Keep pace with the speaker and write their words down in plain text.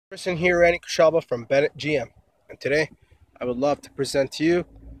Person here, Randy Kushalba from Bennett GM, and today I would love to present to you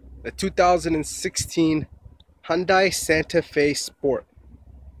the 2016 Hyundai Santa Fe Sport.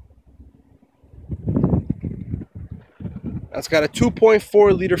 Now it's got a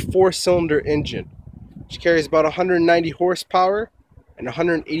 2.4 liter 4-cylinder engine, which carries about 190 horsepower and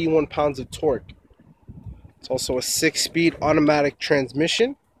 181 pounds of torque. It's also a 6-speed automatic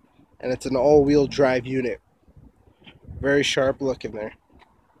transmission, and it's an all-wheel drive unit. Very sharp look in there.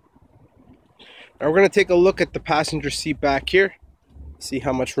 Now we're going to take a look at the passenger seat back here, see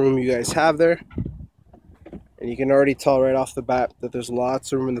how much room you guys have there. And you can already tell right off the bat that there's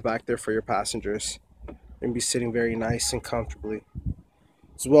lots of room in the back there for your passengers. They're going to be sitting very nice and comfortably.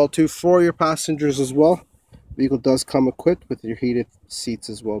 As well too, for your passengers as well, the vehicle does come equipped with your heated seats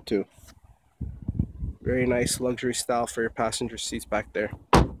as well too. Very nice luxury style for your passenger seats back there.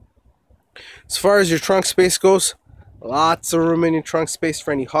 As far as your trunk space goes, lots of room in your trunk space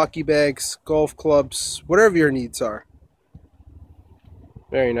for any hockey bags, golf clubs, whatever your needs are.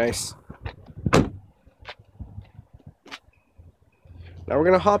 Very nice. Now we're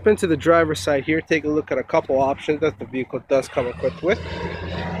going to hop into the driver's side here, take a look at a couple options that the vehicle does come equipped with.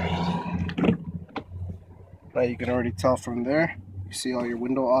 Now you can already tell from there, you see all your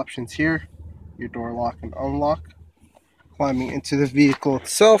window options here, your door lock and unlock. Climbing into the vehicle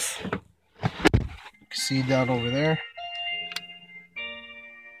itself, you can see down over there,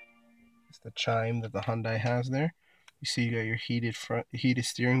 it's the chime that the Hyundai has there. You see you got your heated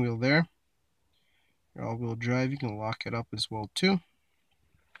steering wheel there. Your all-wheel drive, you can lock it up as well too.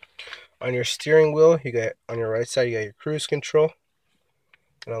 On your steering wheel, you got, on your right side, you got your cruise control.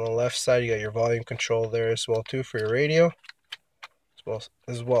 And on the left side, you got your volume control there as well too for your radio.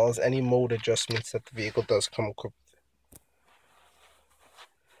 As well as any mode adjustments that the vehicle does come equipped with.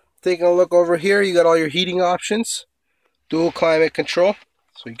 Taking a look over here, you got all your heating options. Dual climate control.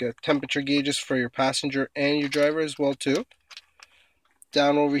 So you got temperature gauges for your passenger and your driver as well too.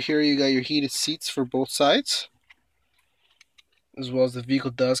 Down over here, you got your heated seats for both sides. As well as the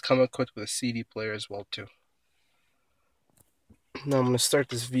vehicle does come equipped with a CD player as well too. Now I'm going to start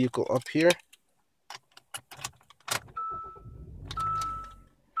this vehicle up here.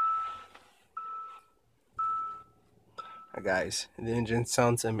 Hi guys, the engine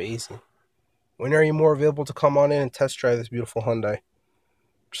sounds amazing. When are you more available to come on in and test drive this beautiful Hyundai?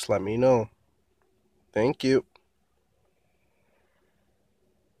 Just let me know. Thank you.